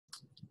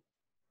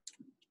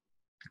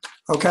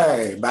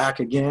Okay, back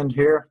again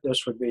here.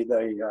 This would be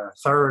the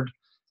third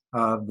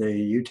of the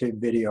YouTube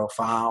video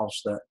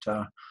files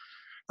that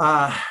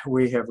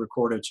we have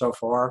recorded so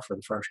far for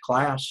the first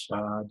class,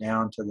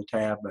 down to the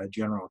tab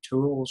General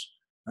Tools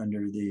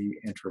under the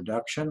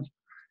Introduction.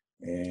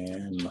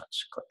 And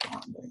let's click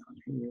on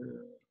down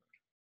here.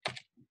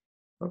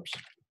 Oops.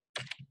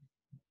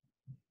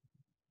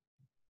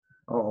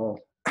 Oh,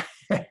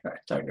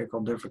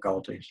 technical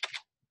difficulties.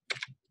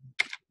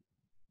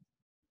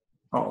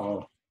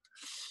 Uh-oh.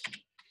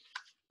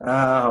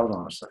 Hold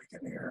on a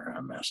second here. I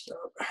messed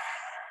up.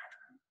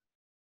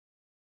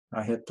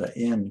 I hit the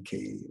N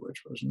key,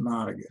 which was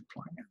not a good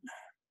plan.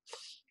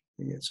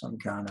 To get some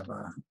kind of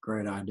a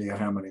great idea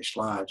how many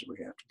slides we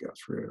have to go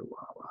through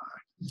while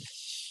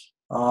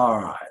all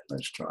right,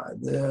 let's try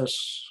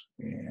this,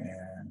 and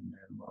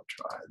then we'll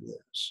try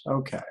this.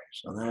 Okay,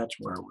 so that's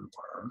where we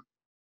were.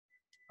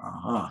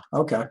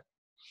 Okay.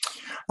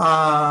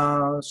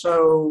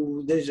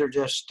 So these are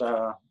just,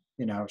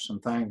 some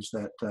things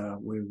that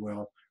we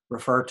will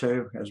refer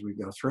to as we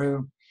go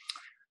through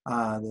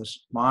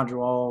this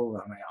module.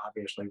 I mean,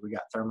 obviously we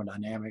got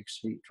thermodynamics,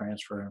 heat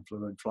transfer, and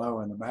fluid flow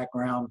in the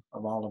background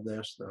of all of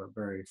this. They're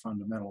very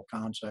fundamental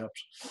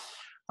concepts.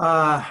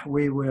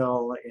 We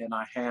will, and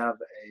I have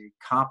a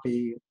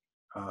copy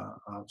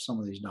of some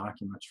of these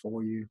documents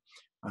for you.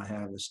 I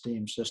have the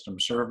Steam System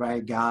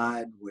Survey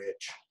Guide,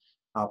 which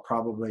I'll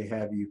probably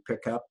have you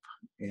pick up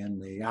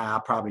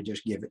I'll probably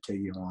just give it to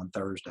you on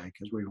Thursday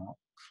because you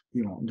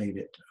won't need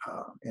it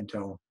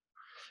until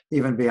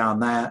even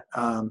beyond that.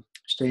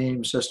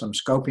 Steam System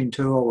Scoping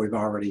Tool, we've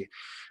already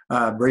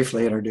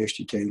briefly introduced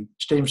you to.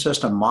 Steam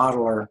System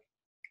Modeler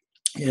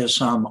is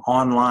some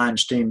online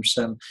Steam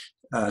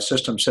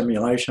system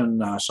simulation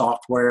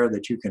software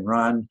that you can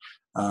run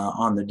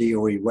on the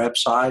DOE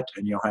website,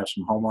 and you'll have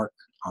some homework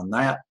on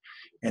that.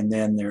 And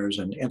then there's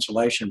an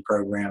insulation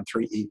program,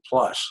 3E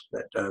Plus,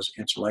 that does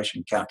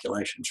insulation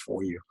calculations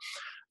for you.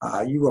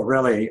 You will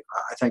really,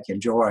 I think,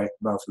 enjoy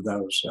both of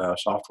those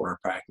software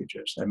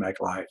packages. They make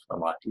life a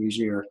lot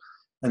easier.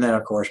 And then,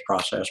 of course,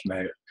 process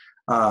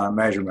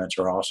measurements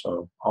are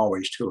also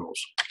always tools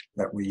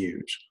that we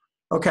use.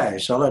 Okay,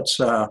 so let's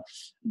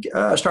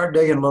start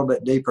digging a little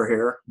bit deeper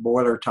here.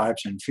 Boiler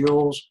types and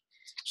fuels.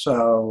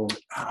 So,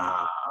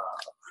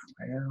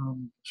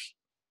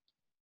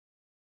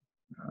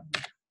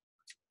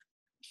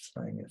 this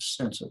thing is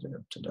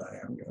sensitive today.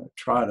 I'm going to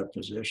try to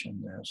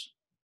position this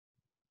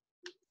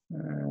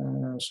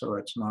so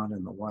it's not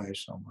in the way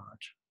so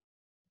much.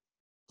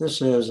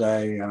 This is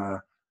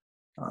we're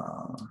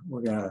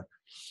going to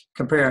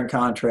compare and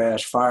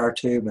contrast fire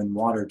tube and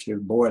water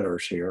tube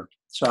boilers here.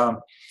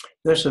 So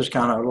this is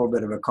kind of a little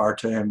bit of a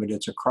cartoon, but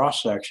it's a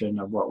cross-section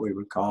of what we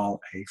would call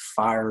a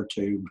fire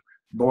tube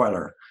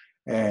boiler.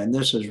 And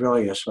this is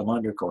really a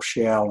cylindrical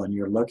shell, and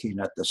you're looking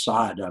at the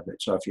side of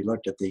it. So if you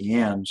looked at the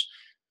ends,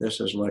 this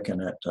is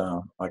looking at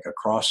like a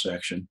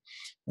cross-section.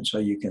 And so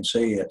you can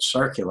see it's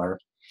circular.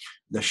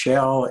 The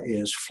shell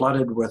is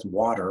flooded with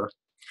water.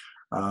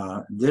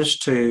 This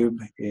tube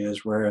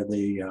is where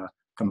the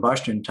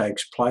combustion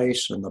takes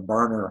place, and the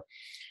burner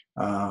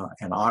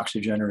and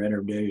oxygen are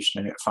introduced,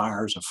 and it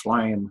fires a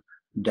flame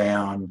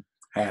down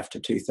 1/2 to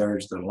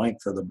 2/3 the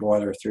length of the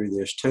boiler through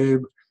this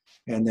tube,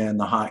 and then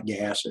the hot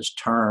gases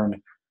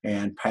turn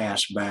and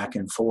pass back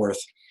and forth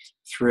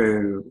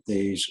through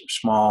these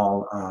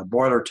small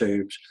boiler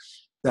tubes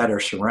that are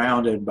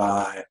surrounded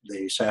by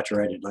the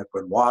saturated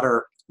liquid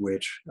water,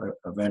 which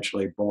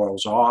eventually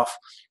boils off,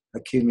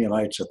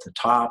 accumulates at the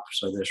top.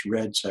 So this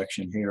red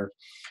section here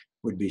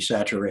would be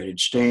saturated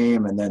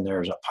steam, and then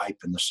there's a pipe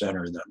in the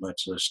center that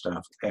lets this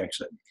stuff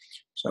exit.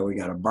 So we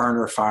got a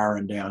burner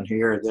firing down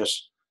here.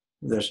 This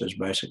is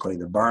basically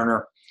the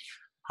burner.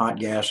 Hot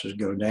gases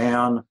go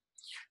down,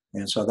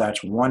 and so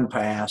that's one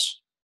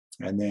pass.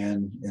 And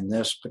then in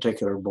this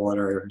particular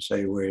boiler,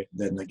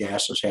 then the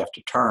gases have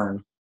to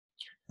turn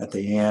at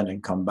the end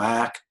and come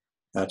back.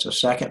 That's a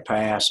second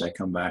pass. They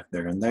come back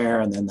there, and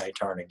then they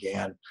turn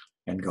again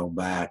and go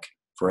back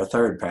for a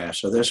third pass.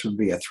 So this would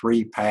be a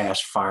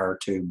 3-pass fire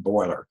tube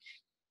boiler,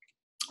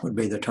 would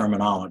be the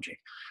terminology.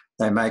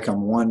 They make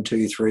them 1,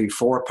 2, 3,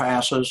 4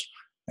 passes,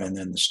 and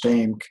then the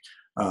steam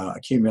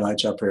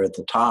accumulates up here at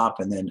the top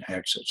and then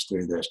exits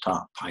through this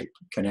top pipe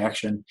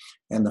connection,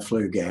 and the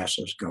flue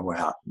gases go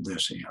out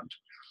this end.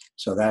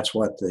 So that's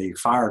what the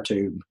fire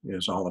tube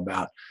is all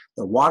about.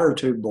 The water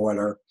tube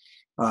boiler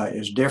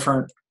is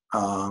different.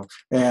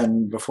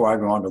 And before I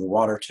go on to the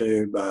water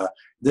tube,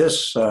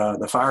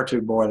 the fire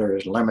tube boiler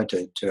is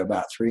limited to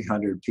about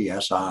 300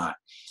 psi,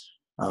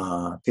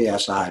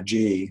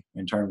 psig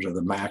in terms of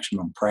the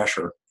maximum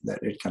pressure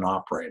that it can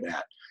operate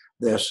at.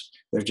 There's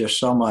just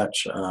so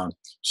much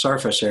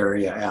surface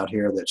area out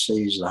here that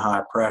sees the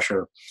high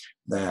pressure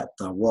that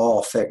the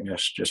wall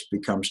thickness just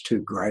becomes too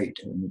great,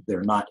 and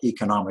they're not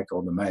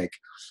economical to make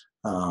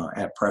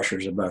at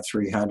pressures above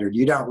 300.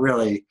 You don't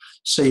really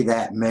see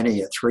that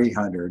many at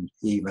 300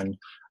 even.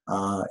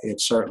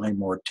 It's certainly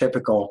more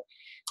typical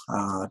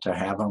to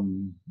have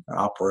them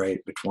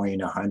operate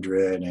between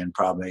 100 and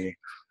probably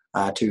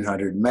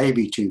 200,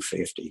 maybe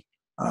 250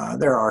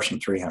 There are some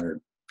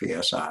 300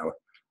 PSI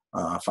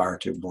fire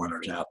tube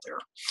boilers out there.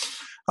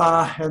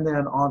 And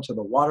then onto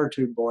the water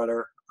tube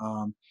boiler.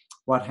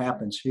 What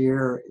happens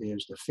here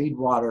is the feed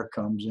water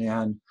comes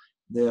in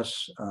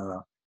this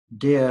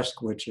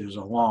disc, which is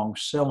a long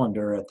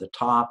cylinder at the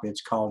top.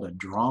 It's called a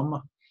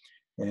drum.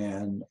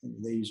 And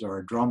these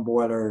are drum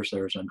boilers.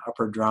 There's an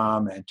upper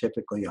drum and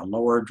typically a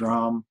lower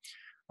drum.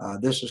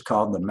 This is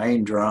called the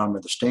main drum or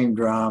the steam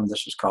drum.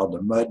 This is called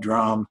the mud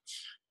drum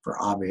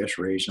for obvious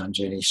reasons.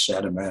 Any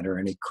sediment or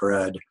any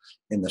crud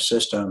in the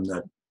system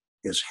that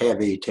is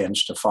heavy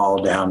tends to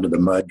fall down to the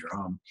mud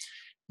drum.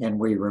 And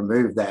we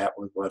remove that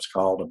with what's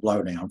called a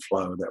blowdown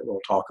flow that we'll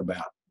talk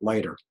about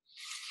later.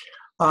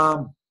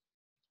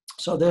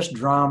 So this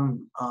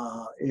drum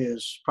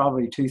is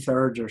probably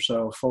 2/3 or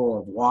so full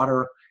of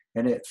water,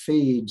 and it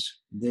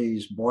feeds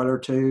these boiler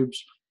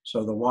tubes.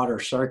 So the water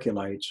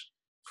circulates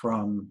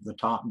from the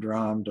top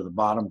drum to the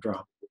bottom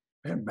drum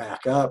and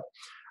back up.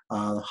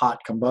 Hot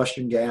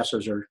combustion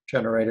gases are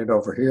generated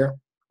over here.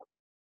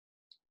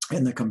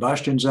 In the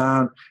combustion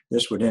zone,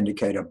 this would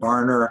indicate a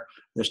burner.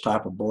 This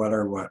type of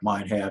boiler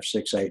might have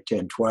 6, 8,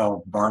 10,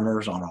 12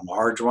 burners on a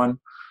large one.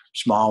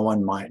 Small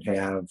one might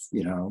have,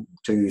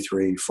 2,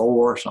 3,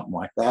 4, something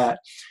like that.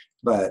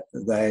 But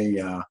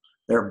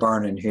they're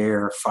burning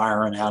here,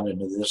 firing out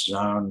into this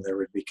zone. There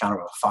would be kind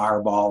of a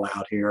fireball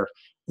out here.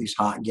 These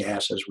hot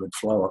gases would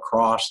flow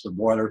across the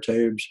boiler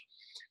tubes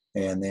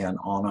and then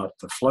on up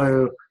the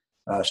flue.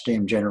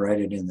 Steam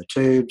generated in the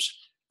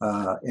tubes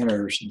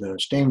enters the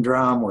steam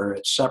drum where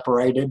it's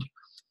separated.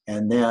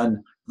 And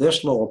then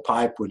this little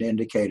pipe would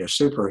indicate a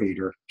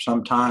superheater.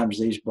 Sometimes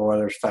these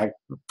boilers, in fact,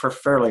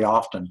 fairly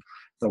often,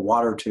 the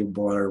water tube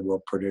boiler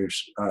will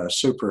produce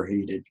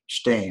superheated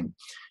steam.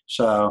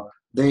 So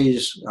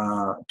these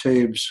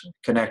tubes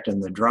connecting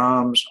the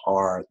drums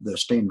are the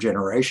steam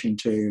generation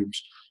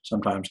tubes,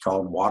 sometimes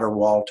called water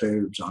wall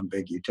tubes on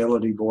big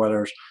utility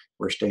boilers,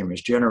 where steam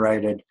is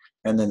generated,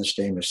 and then the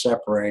steam is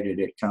separated.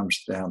 It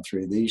comes down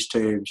through these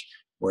tubes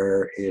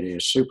where it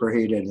is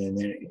superheated, and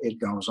then it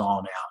goes on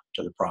out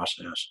to the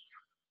process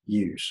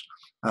use.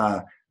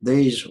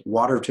 These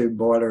water tube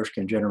boilers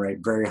can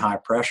generate very high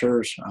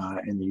pressures.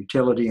 In the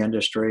utility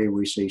industry,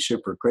 we see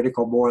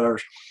supercritical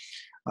boilers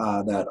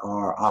that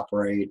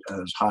operate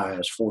as high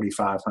as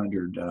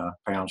 4,500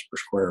 pounds per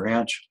square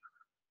inch,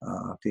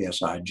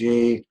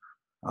 PSIG.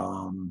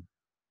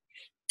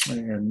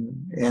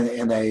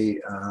 And they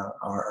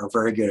are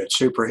very good at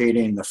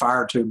superheating. The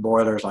fire tube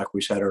boilers, like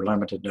we said, are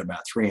limited to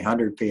about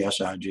 300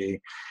 PSIG,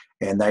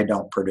 and they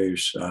don't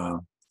produce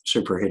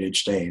superheated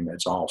steam.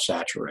 It's all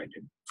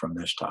saturated from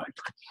this type.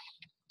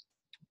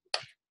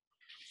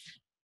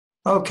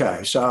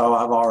 Okay, so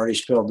I've already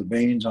spilled the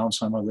beans on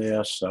some of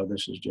this, so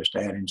this is just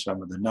adding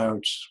some of the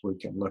notes. We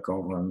can look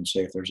over them and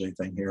see if there's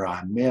anything here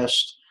I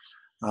missed.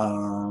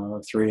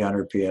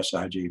 300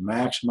 PSIG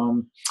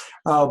maximum.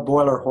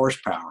 Boiler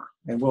horsepower,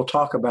 and we'll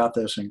talk about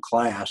this in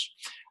class.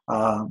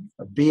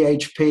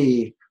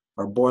 BHP,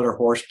 or boiler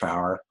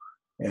horsepower,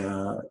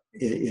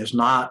 is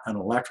not an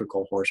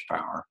electrical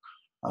horsepower.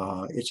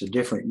 It's a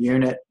different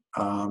unit.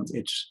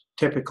 It's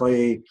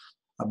typically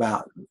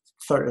about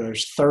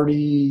there's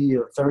 30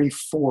 or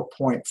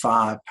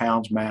 34.5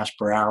 pounds mass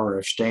per hour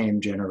of steam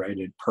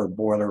generated per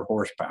boiler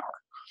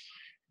horsepower.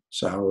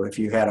 So if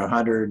you had a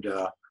 100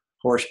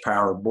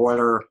 horsepower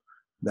boiler,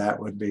 that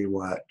would be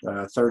what,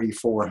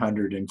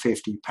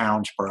 3,450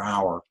 pounds per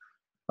hour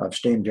of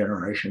steam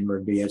generation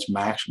would be its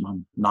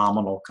maximum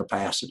nominal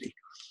capacity.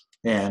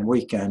 And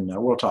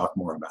we'll talk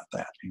more about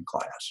that in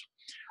class.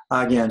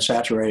 Again,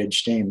 saturated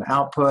steam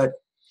output.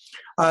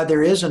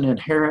 There is an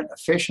inherent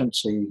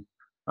efficiency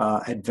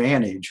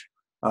advantage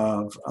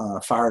of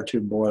fire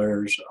tube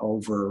boilers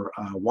over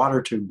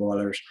water tube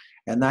boilers,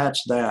 and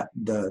that's that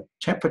the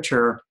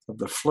temperature of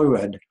the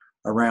fluid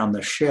around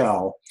the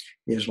shell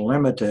is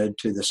limited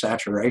to the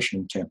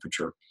saturation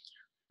temperature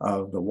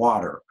of the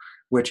water,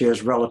 which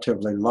is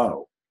relatively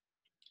low.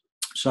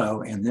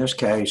 So in this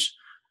case,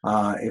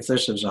 if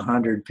this is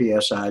 100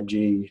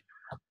 PSIG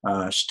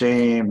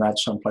steam,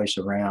 that's someplace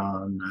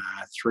around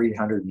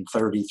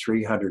 330,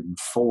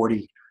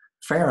 340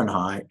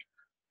 Fahrenheit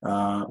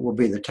will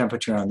be the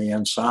temperature on the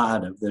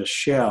inside of this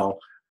shell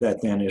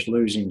that then is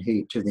losing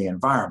heat to the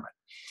environment.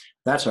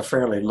 That's a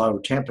fairly low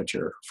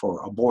temperature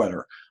for a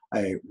boiler.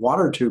 A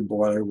water tube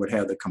boiler would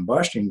have the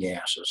combustion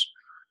gases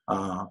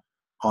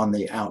on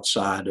the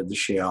outside of the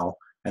shell,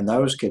 and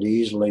those could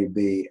easily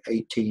be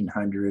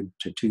 1,800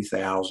 to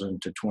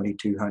 2,000 to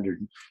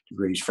 2,200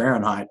 degrees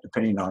Fahrenheit,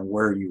 depending on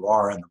where you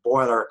are in the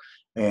boiler.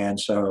 And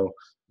so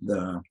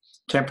the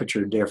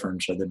temperature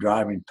difference or the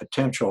driving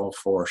potential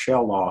for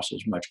shell loss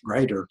is much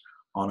greater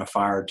on a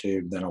fire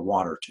tube than a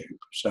water tube.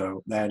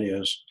 So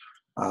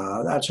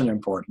that's an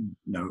important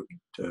note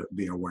to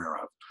be aware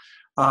of.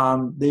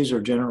 These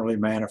are generally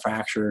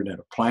manufactured at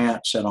a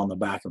plant, set on the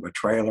back of a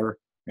trailer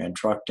and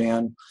trucked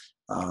in.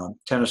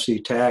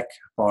 Tennessee Tech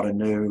bought a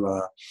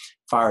new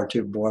fire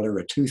tube boiler,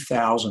 a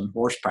 2,000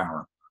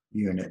 horsepower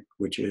unit,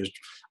 which is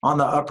on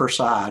the upper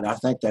side. I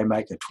think they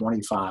make a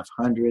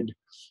 2500.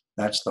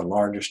 That's the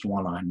largest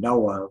one I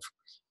know of.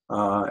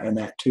 And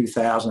that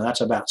 2000,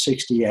 that's about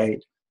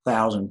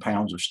 68,000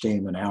 pounds of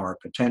steam an hour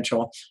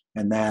potential.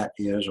 And that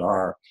is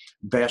our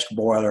best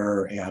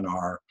boiler and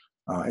our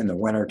in the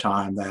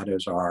wintertime, that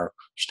is our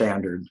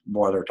standard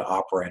boiler to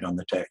operate on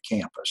the Tech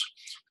campus.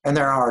 And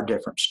there are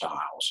different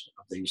styles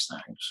of these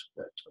things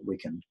that we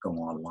can go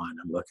online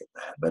and look at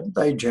that, but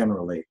they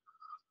generally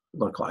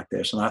look like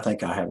this. And I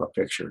think I have a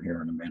picture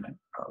here in a minute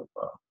of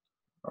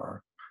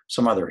or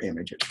some other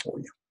images for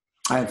you.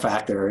 In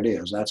fact, there it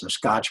is. That's a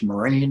Scotch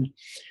Marine.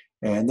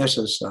 And this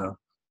is a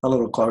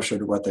little closer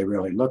to what they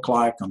really look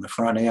like. On the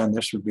front end,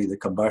 this would be the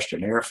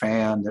combustion air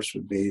fan. This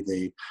would be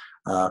the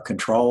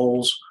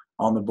controls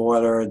on the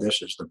boiler.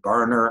 This is the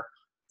burner.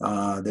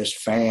 This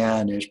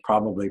fan is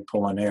probably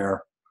pulling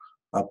air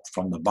up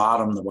from the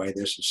bottom the way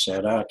this is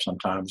set up.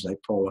 Sometimes they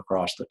pull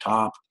across the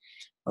top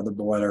of the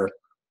boiler.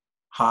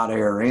 Hot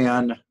air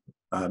in,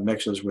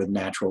 mixes with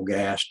natural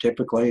gas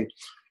typically.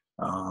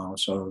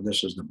 So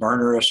this is the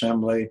burner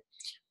assembly.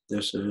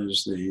 This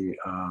is the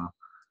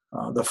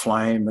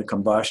flame, the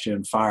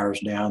combustion fires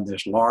down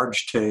this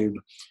large tube,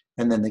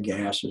 and then the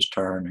gases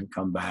turn and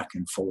come back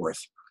and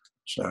forth.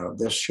 So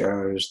this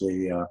shows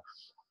the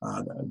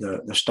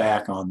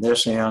stack on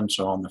this end,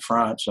 so on the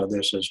front. So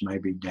this is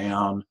maybe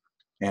down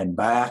and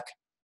back.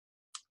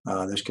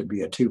 This could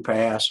be a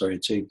 2-pass, or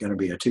it's going to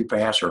be a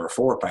 2-pass or a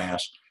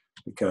 4-pass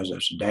because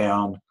it's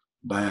down,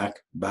 back,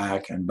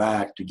 back, and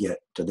back to get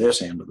to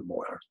this end of the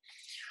boiler.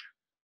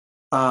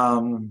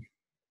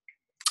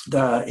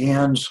 The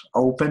ends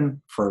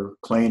open for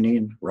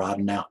cleaning,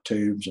 rodding out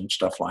tubes and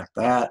stuff like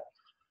that.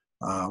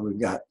 We've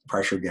got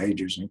pressure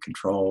gauges and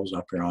controls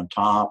up here on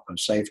top, a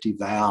safety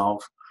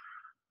valve.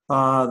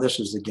 This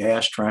is the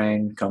gas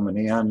train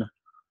coming in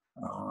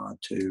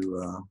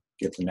to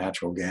get the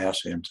natural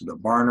gas into the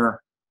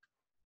burner.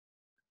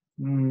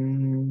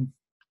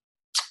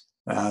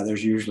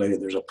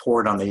 There's a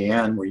port on the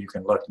end where you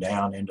can look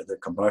down into the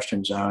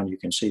combustion zone. You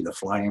can see the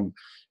flame,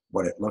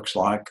 what it looks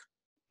like.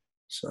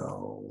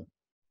 So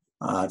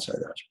I'd say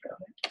that's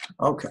about it.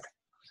 Okay.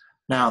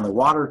 Now the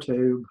water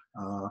tube,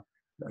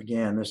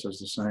 again, this is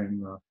the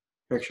same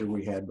picture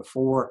we had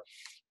before.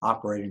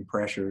 Operating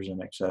pressures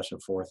in excess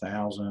of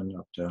 4,000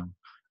 up to,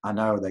 I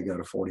know they go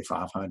to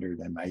 4,500.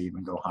 They may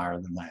even go higher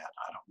than that.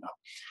 I don't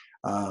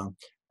know.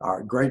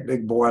 Our great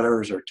big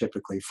boilers are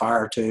typically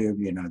fire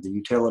tube. You know, the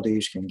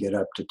utilities can get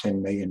up to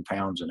 10 million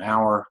pounds an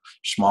hour.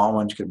 Small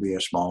ones could be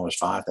as small as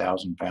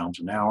 5,000 pounds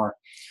an hour.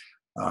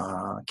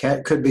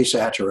 Could be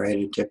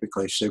saturated,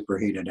 typically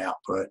superheated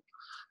output.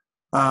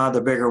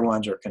 The bigger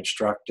ones are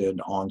constructed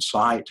on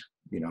site,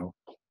 you know,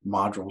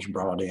 modules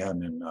brought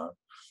in and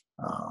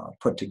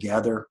put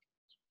together.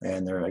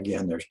 And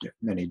there's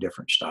many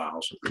different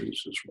styles of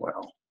these as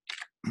well.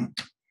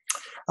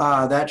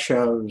 That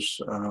shows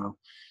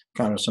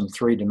kind of some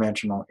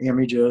three-dimensional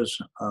images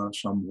of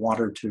some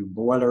water tube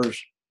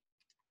boilers.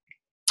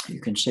 You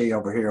can see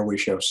over here we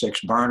show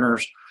 6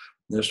 burners.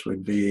 This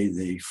would be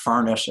the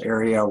furnace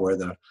area where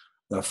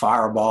the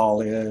fireball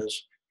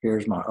is.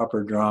 Here's my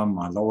upper drum,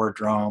 my lower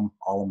drum,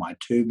 all of my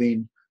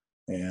tubing,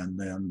 and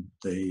then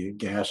the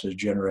gas is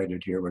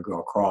generated here. We go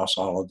across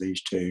all of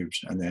these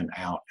tubes and then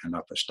out and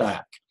up a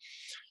stack.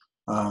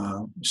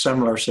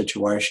 Similar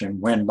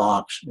situation, wind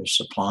box is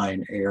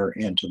supplying air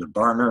into the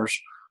burners.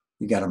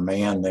 You got a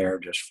man there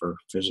just for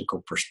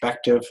physical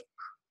perspective.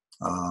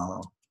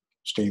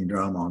 Steam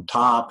drum on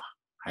top,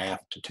 1/2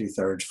 to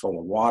 2/3 full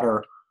of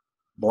water.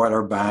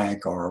 Boiler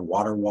bank or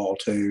water wall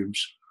tubes,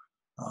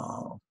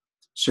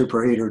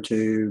 superheater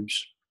tubes,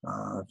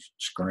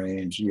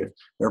 screens.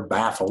 There are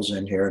baffles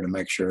in here to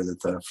make sure that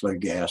the flue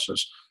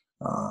gases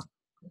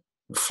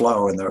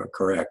flow in the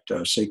correct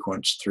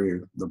sequence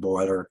through the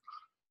boiler.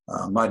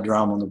 Mud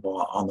drum on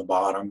the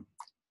bottom,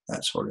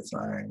 that sort of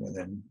thing, and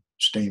then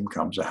steam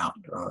comes out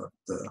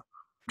the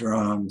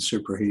drum,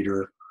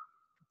 superheater,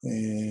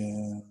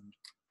 and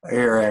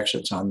air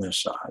exits on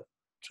this side.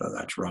 So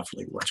that's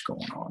roughly what's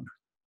going on.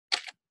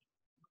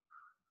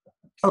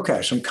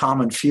 Okay, some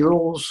common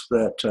fuels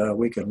that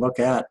we can look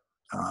at.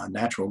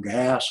 Natural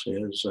gas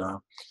is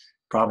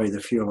probably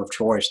the fuel of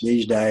choice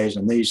these days,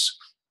 and these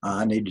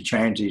I need to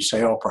change these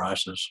sale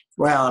prices.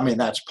 Well, I mean,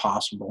 that's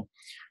possible.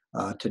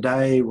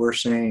 Today we're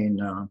seeing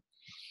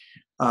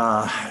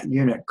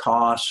unit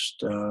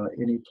cost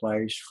any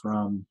place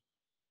from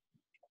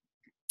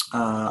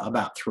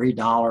about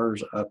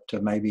 $3 up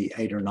to maybe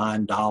 $8 or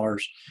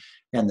 $9.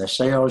 And the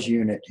sales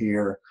unit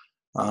here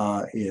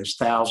is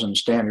 1,000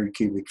 standard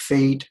cubic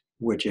feet,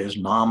 which is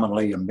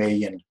nominally 1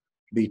 million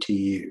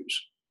BTUs.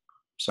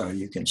 So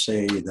you can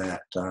see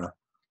that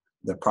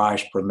the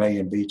price per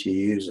million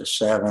BTUs is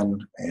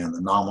 7, and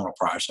the nominal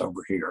price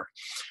over here.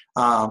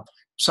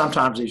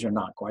 Sometimes these are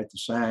not quite the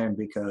same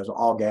because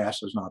all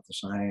gas is not the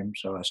same.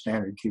 So a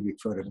standard cubic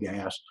foot of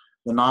gas,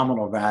 the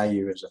nominal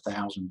value is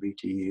 1,000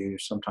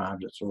 BTUs.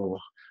 Sometimes it's a little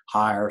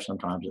higher,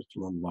 sometimes it's a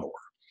little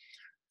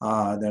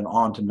lower. Then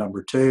on to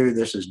number 2,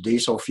 this is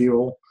diesel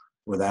fuel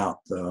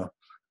without the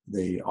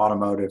the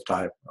automotive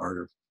type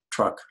or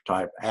truck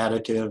type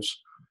additives.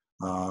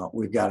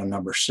 We've got a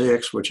number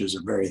 6, which is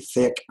a very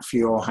thick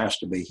fuel, has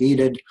to be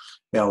heated.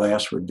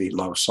 LS would be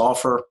low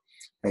sulfur.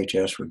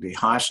 HS would be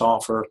high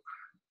sulfur.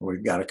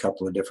 We've got a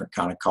couple of different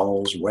kind of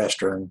coals.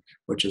 Western,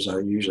 which is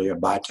usually a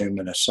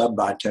bituminous,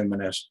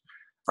 subbituminous,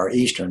 or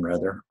Eastern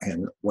rather,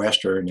 and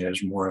Western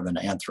is more of an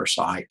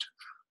anthracite.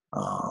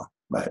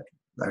 But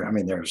I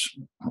mean, there's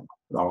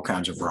all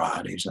kinds of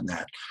varieties in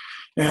that.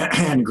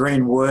 And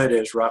green wood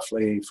is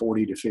roughly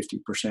 40 to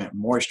 50%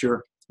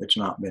 moisture. It's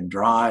not been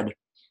dried.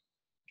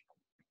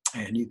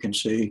 And you can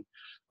see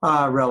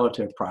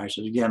relative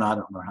prices. Again, I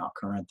don't know how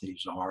current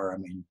these are. I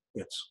mean,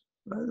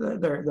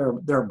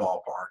 they're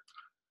ballpark.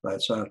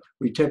 But so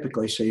we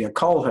typically see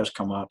coal has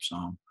come up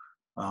some,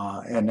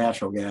 and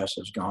natural gas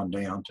has gone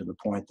down to the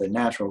point that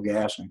natural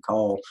gas and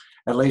coal,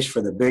 at least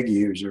for the big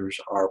users,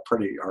 are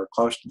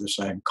close to the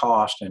same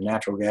cost, and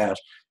natural gas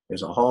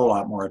is a whole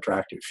lot more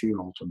attractive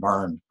fuel to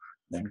burn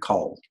than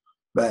coal.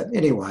 But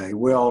anyway,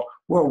 we'll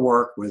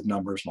work with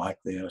numbers like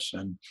this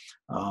and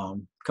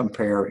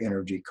compare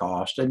energy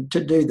cost. And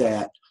to do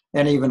that,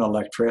 and even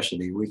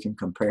electricity, we can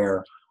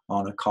compare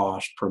on a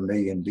cost per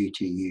million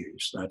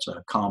BTUs. That's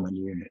a common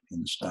unit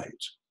in the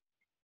States.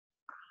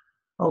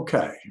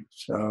 Okay,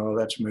 so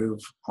let's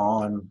move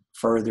on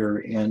further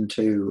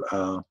into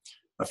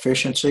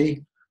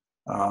efficiency.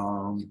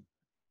 So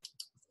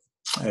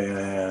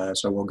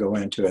we'll go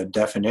into a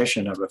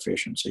definition of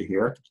efficiency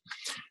here.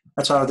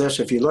 That's how this,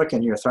 if you look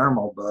in your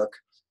thermal book,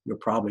 you'll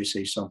probably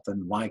see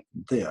something like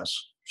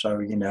this. So,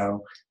 you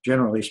know,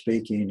 generally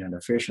speaking, an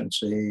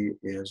efficiency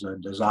is a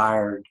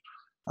desired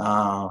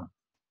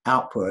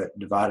output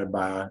divided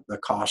by the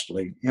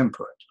costly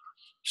input.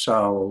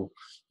 So,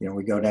 you know,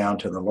 we go down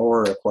to the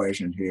lower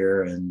equation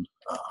here, and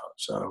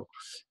so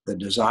the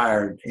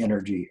desired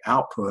energy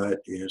output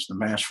is the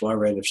mass flow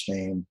rate of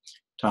steam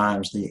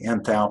times the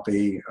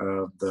enthalpy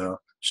of the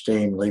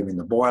steam leaving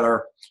the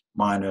boiler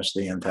minus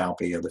the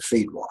enthalpy of the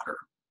feed water.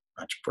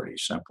 That's pretty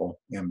simple.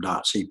 M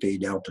dot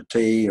Cp delta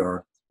T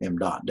or M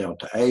dot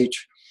delta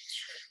H.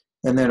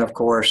 And then, of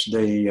course,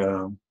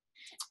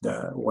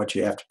 what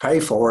you have to pay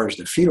for is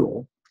the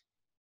fuel.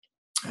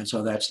 And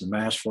so that's the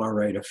mass flow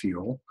rate of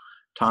fuel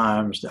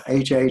times the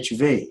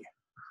HHV.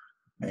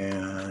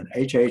 And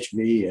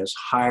HHV is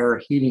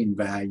higher heating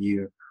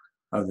value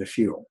of the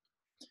fuel.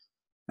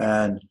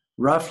 And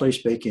roughly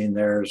speaking,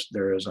 there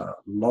is a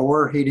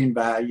lower heating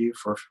value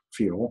for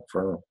fuel,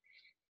 for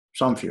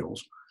some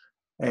fuels,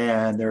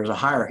 and there's a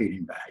higher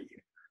heating value.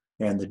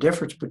 And the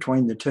difference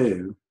between the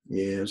two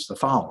is the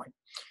following.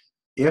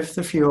 If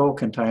the fuel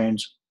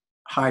contains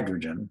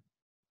hydrogen,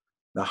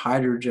 the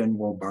hydrogen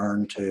will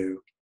burn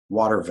to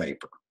water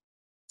vapor.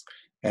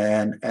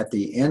 And at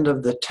the end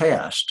of the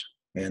test,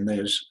 and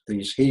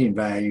these heating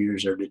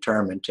values are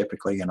determined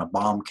typically in a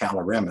bomb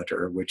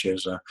calorimeter, which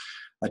is a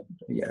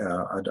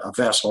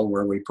vessel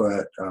where we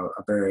put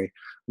a very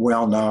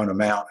well-known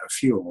amount of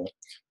fuel.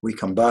 We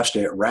combust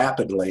it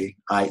rapidly,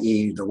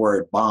 i.e. the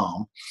word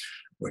bomb,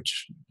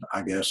 which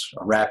I guess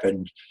a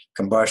rapid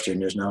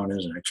combustion is known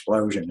as an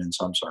explosion in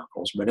some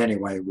circles. But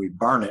anyway, we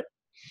burn it,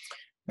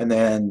 and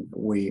then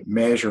we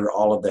measure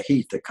all of the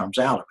heat that comes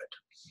out of it.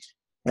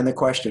 And the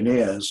question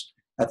is,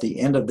 at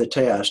the end of the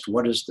test,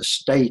 what is the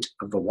state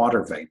of the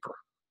water vapor?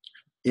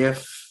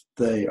 If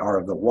they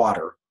are the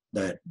water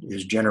that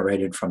is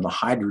generated from the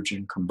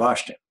hydrogen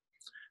combustion.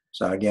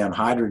 So again,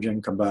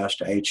 hydrogen combusts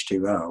to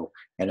H2O,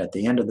 and at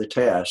the end of the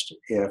test,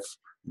 if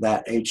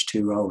that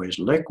H2O is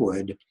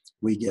liquid,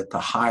 we get the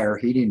higher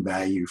heating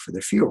value for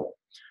the fuel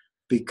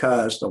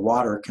because the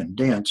water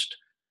condensed,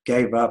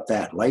 gave up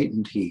that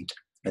latent heat,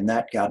 and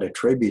that got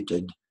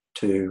attributed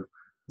to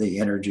the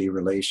energy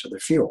release of the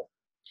fuel.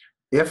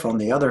 If, on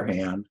the other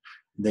hand,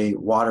 the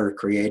water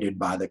created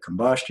by the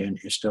combustion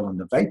is still in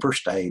the vapor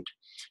state,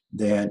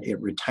 then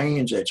it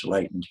retains its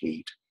latent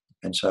heat.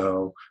 And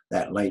so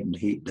that latent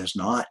heat does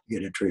not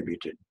get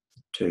attributed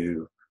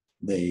to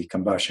the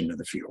combustion of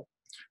the fuel.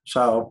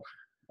 So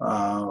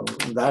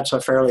that's a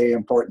fairly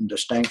important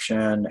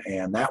distinction,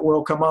 and that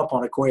will come up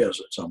on a quiz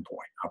at some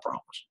point, I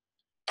promise.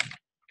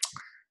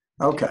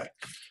 Okay.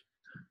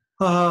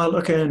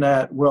 Looking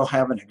at, we'll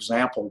have an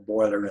example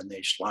boiler in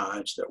these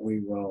slides that we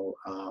will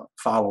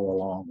follow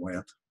along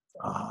with.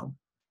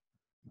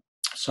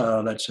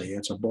 So let's see,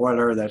 it's a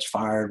boiler that's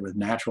fired with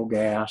natural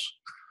gas,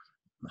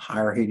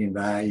 higher heating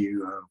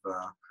value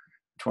of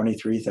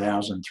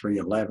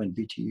 23,311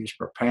 BTUs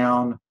per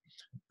pound,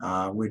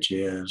 which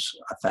is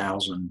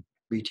 1,000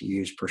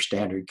 BTUs per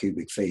standard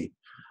cubic feet.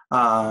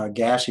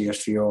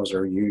 Gaseous fuels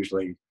are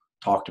usually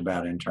talked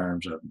about in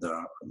terms of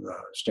the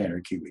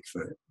standard cubic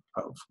foot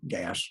of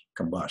gas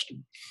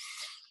combustion.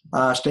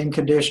 Steam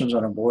conditions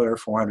on a boiler,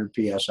 400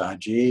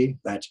 PSIG,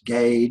 that's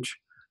gauge.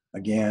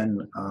 Again,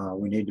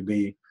 we need to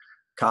be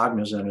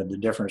cognizant of the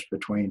difference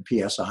between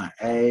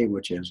PSI-A,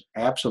 which is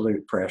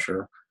absolute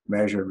pressure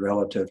measured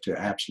relative to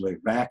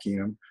absolute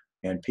vacuum,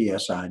 and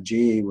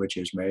PSIG, which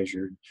is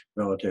measured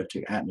relative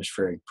to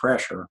atmospheric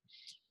pressure,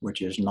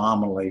 which is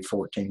nominally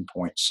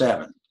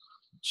 14.7.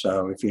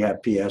 So if you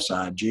have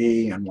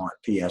PSIG and want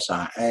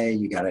PSIA,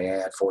 you got to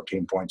add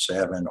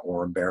 14.7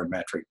 or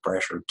barometric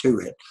pressure to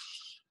it.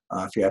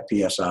 If you have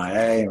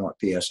PSIA and want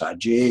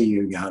PSIG,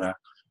 you got to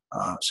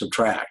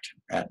subtract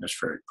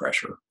atmospheric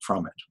pressure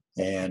from it.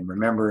 And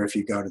remember, if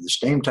you go to the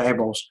steam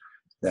tables,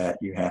 that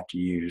you have to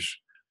use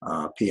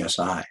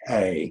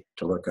PSIA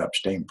to look up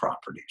steam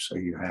properties. So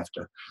you have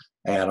to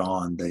add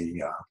on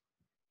the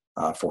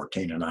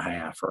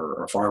 14.5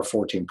 or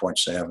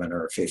 14.7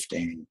 or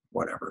 15,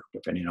 whatever,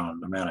 depending on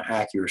the amount of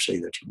accuracy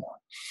that you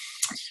want.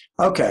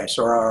 Okay,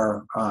 so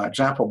our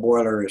example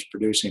boiler is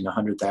producing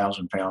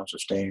 100,000 pounds of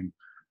steam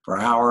per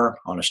hour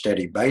on a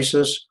steady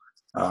basis.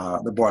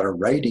 The boiler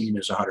rating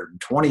is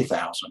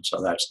 120,000,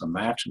 so that's the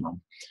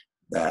maximum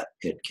that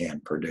it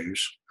can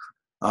produce.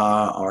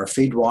 Our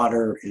feed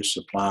water is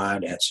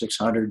supplied at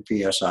 600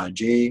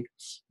 PSIG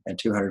and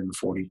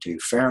 242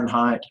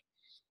 Fahrenheit.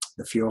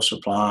 The fuel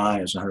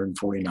supply is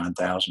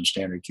 149,000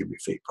 standard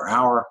cubic feet per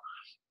hour,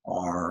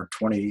 or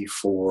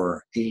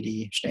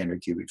 2480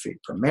 standard cubic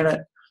feet per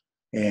minute.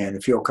 And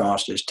the fuel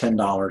cost is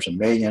 $10 a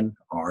million,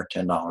 or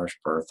 $10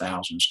 per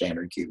 1,000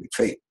 standard cubic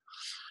feet.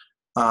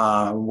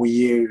 We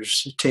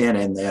use 10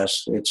 in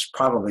this. It's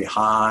probably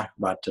high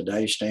by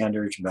today's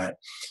standards, but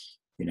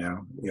you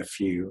know,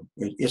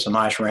 it's a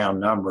nice round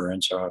number.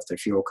 And so if the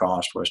fuel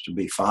cost was to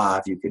be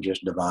 5, you could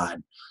just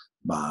divide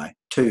by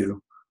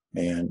 2,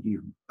 and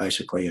you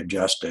basically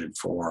adjusted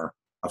for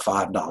a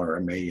 $5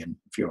 a million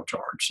fuel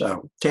charge.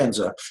 So 10's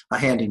a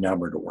handy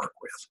number to work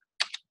with.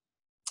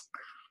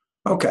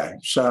 Okay,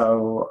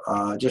 so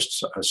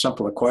just a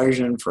simple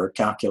equation for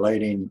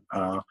calculating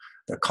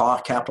the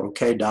cost. Capital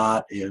K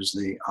dot is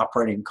the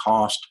operating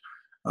cost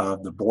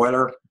of the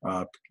boiler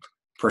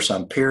for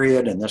some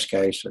period. In this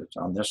case,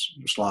 on this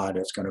slide,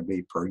 it's going to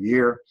be per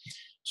year.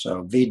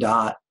 So V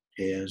dot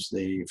is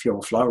the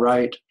fuel flow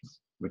rate,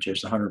 which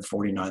is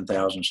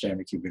 149,000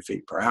 standard cubic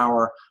feet per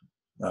hour.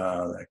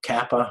 The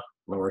kappa,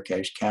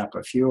 lowercase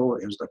kappa fuel,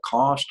 is the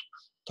cost,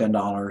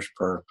 $10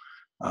 per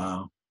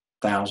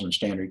 1,000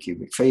 standard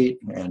cubic feet,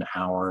 and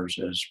hours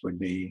would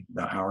be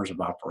the hours of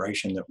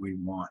operation that we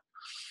want.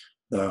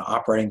 The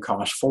operating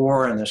cost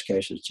for, in this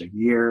case, it's a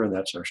year.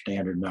 That's our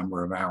standard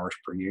number of hours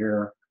per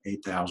year,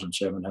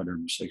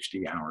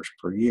 8,760 hours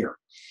per year.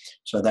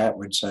 So that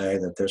would say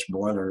that this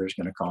boiler is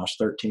going to cost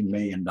 $13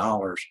 million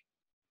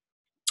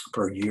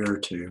per year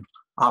to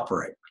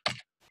operate.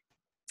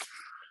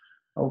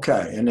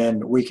 Okay, and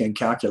then we can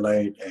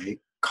calculate a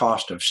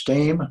cost of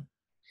steam.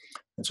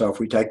 And so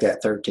if we take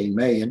that 13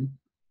 million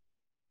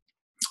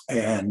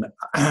and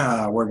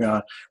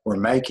we're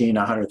making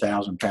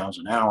 100,000 pounds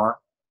an hour,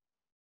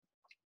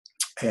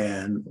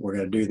 and we're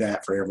going to do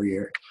that for every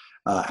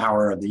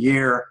hour of the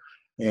year.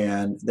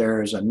 And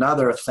there's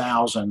another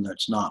 1,000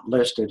 that's not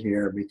listed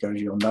here, because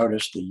you'll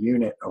notice the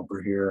unit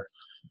over here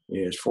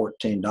is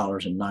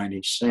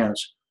 $14.90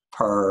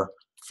 per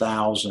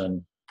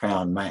 1,000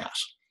 pound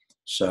mass.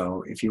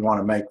 So if you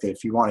want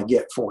to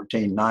get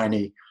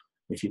 $14.90,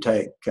 if you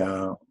take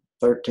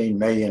 13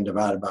 million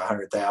divided by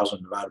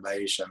 100,000 divided by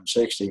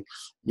 8760,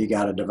 you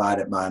got to divide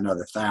it by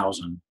another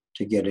 1,000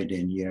 to get it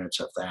in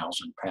units of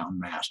 1,000 pound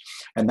mass.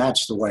 And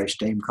that's the way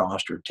steam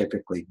costs are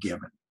typically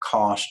given,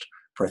 cost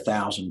per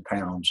 1,000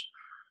 pounds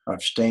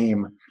of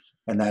steam.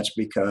 And that's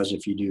because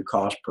if you do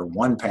cost per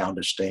 1 pound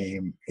of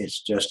steam,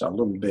 it's just a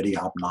little bitty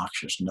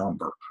obnoxious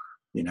number.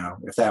 You know,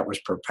 if that was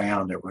per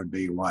pound, it would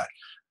be what,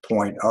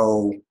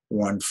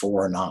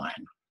 0.0149,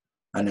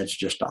 and it's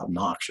just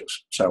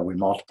obnoxious. So we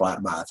multiply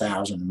it by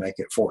 1,000 and make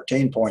it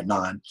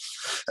 14.9,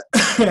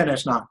 and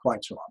it's not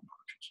quite so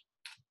obnoxious.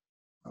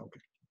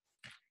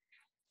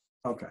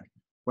 Okay.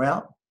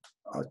 Well,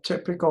 a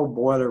typical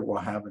boiler will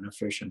have an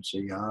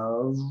efficiency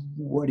of,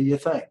 what do you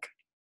think?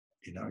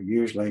 You know,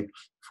 usually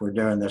if we're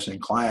doing this in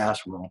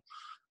class, we'll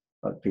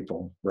let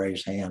people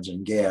raise hands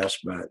and guess,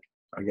 but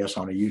I guess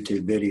on a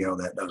YouTube video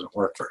that doesn't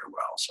work very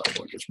well, so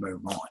we'll just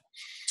move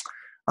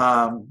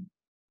on.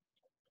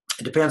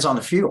 It depends on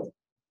the fuel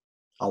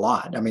a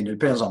lot. I mean, it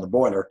depends on the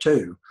boiler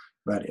too,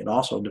 but it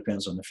also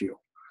depends on the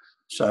fuel.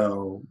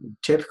 So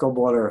typical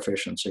boiler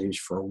efficiencies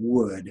for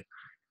wood,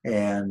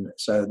 and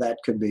so that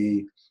could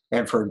be,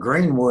 and for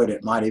green wood,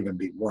 it might even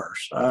be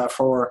worse.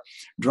 For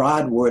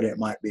dried wood, it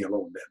might be a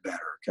little bit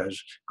better,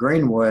 because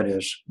green wood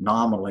is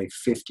nominally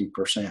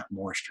 50%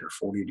 moisture,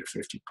 40 to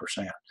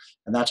 50%.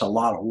 And that's a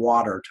lot of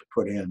water to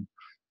put in,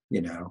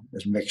 you know,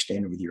 is mixed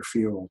in with your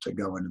fuel to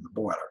go into the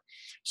boiler.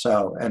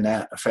 So, and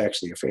that affects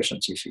the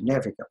efficiency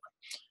significantly.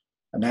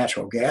 A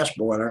natural gas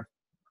boiler,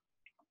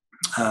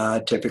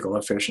 typical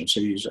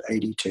efficiency is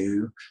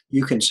 82.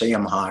 You can see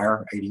them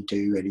higher,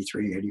 82,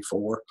 83,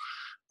 84.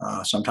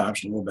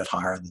 Sometimes a little bit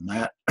higher than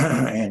that.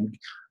 And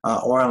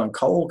oil and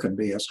coal can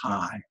be as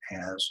high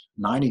as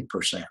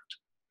 90%.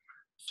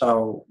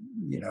 So,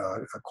 you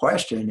know, a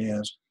question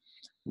is,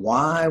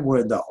 why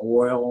would the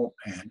oil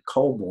and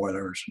coal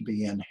boilers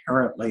be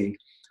inherently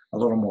a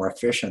little more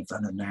efficient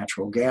than a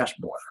natural gas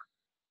boiler?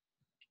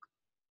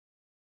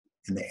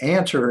 And the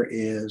answer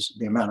is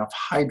the amount of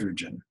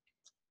hydrogen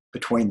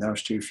between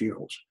those two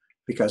fuels.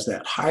 because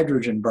that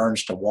hydrogen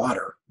burns to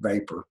water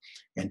vapor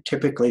and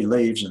typically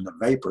leaves in the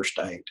vapor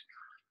state.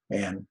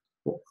 And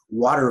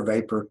water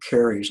vapor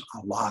carries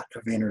a lot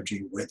of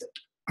energy with it.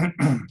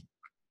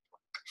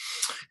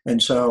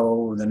 And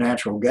so the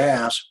natural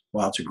gas,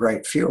 while it's a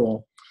great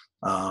fuel,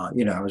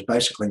 is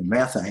basically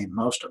methane,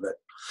 most of it,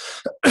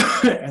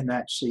 and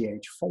that's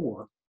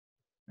CH4.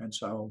 And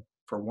so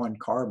for one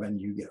carbon,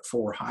 you get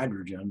 4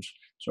 hydrogens.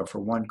 So for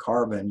one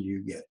carbon,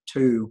 you get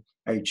 2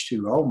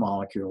 H2O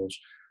molecules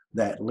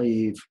that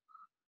leave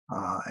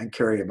and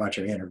carry a bunch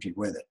of energy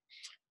with it.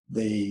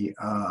 The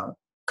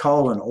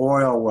coal and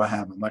oil will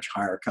have a much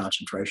higher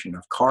concentration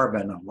of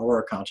carbon, a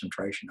lower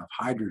concentration of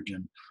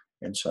hydrogen,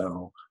 and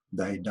so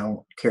they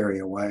don't carry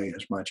away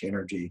as much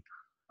energy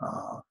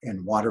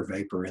in water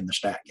vapor in the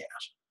stat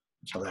gas.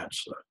 So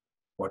that's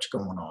what's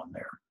going on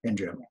there in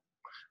general.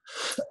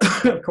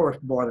 Of course,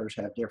 boilers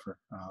have different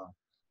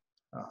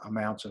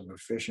amounts of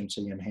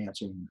efficiency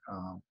enhancing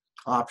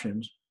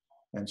options,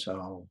 and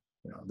so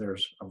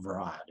there's a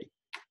variety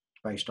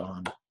based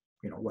on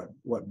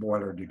what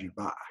boiler did you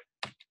buy.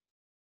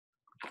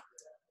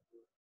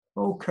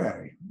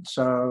 Okay,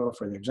 so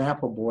for the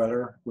example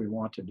boiler, we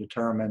want to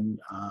determine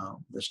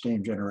the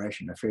steam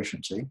generation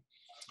efficiency.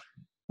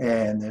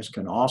 And this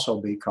can also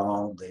be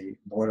called the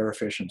boiler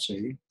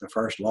efficiency, the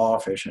first law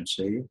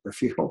efficiency, the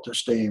fuel to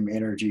steam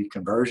energy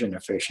conversion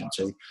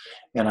efficiency.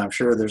 And I'm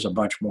sure there's a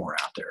bunch more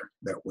out there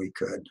that we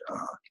could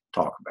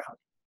talk about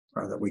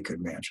or that we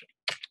could mention.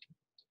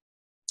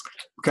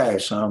 Okay,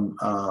 some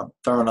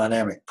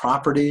thermodynamic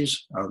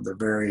properties of the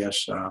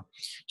various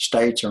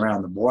states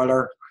around the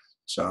boiler.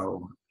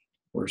 So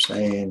we're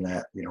saying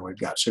that, we've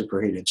got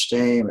superheated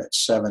steam at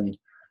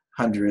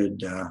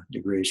 700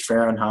 degrees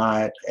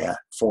Fahrenheit at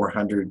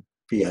 400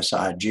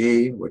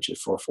 psi-G, which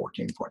is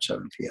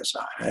 414.7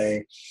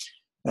 psi-A.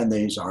 And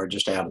these are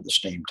just out of the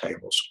steam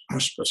tables,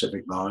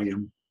 specific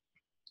volume,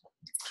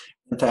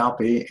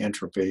 enthalpy,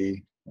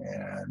 entropy,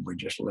 and we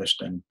just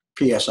list in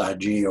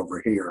psi-G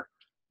over here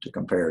to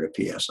compare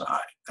to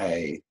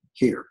psi-A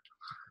here.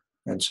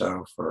 And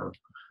so for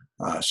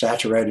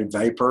saturated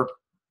vapor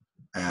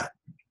at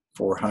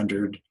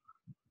 400,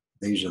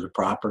 these are the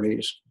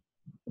properties.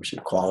 We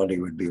said quality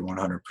would be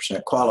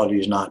 100%. Quality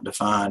is not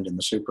defined in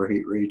the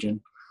superheat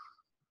region.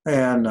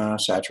 And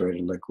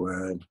saturated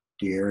liquid,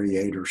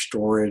 deaerator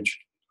storage,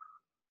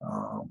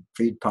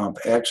 feed pump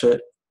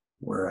exit,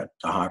 we're at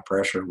the high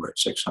pressure, we're at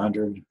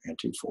 600 and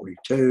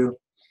 242.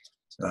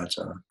 So that's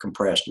a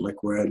compressed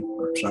liquid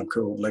or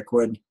subcooled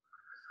liquid,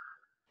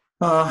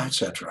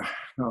 etc.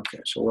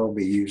 Okay, so we'll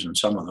be using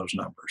some of those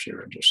numbers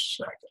here in just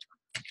a second.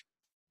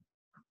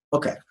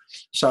 Okay,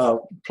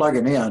 so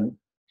plugging in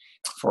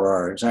for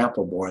our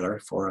example boiler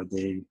for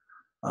the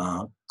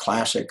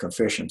classic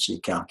efficiency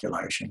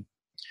calculation,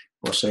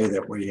 we'll say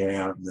that we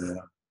have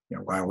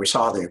well, we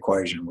saw the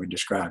equation, we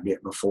described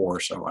it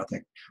before, so I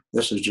think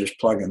this is just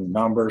plugging the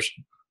numbers: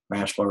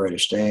 mass flow rate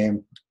of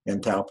steam,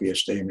 enthalpy of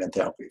steam,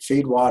 enthalpy of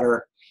feed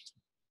water,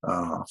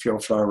 fuel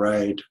flow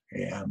rate,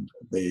 and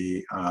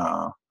the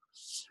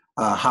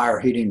higher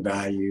heating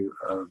value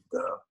of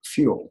the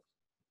fuel,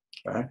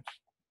 okay?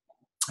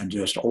 And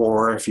just,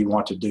 or if you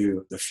want to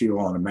do the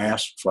fuel on a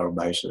mass flow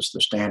basis, the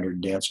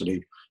standard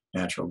density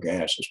natural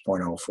gas is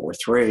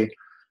 0.043.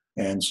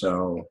 And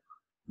so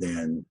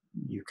then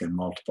you can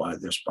multiply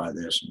this by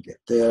this and get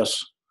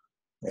this.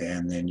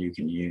 And then you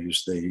can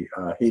use the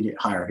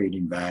higher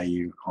heating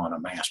value on a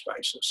mass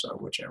basis. So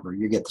whichever,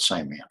 you get the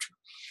same answer.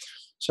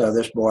 So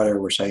this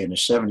boiler we're saying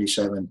is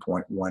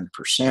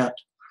 77.1%.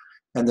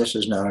 And this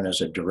is known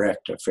as a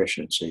direct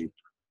efficiency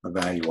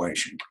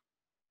evaluation.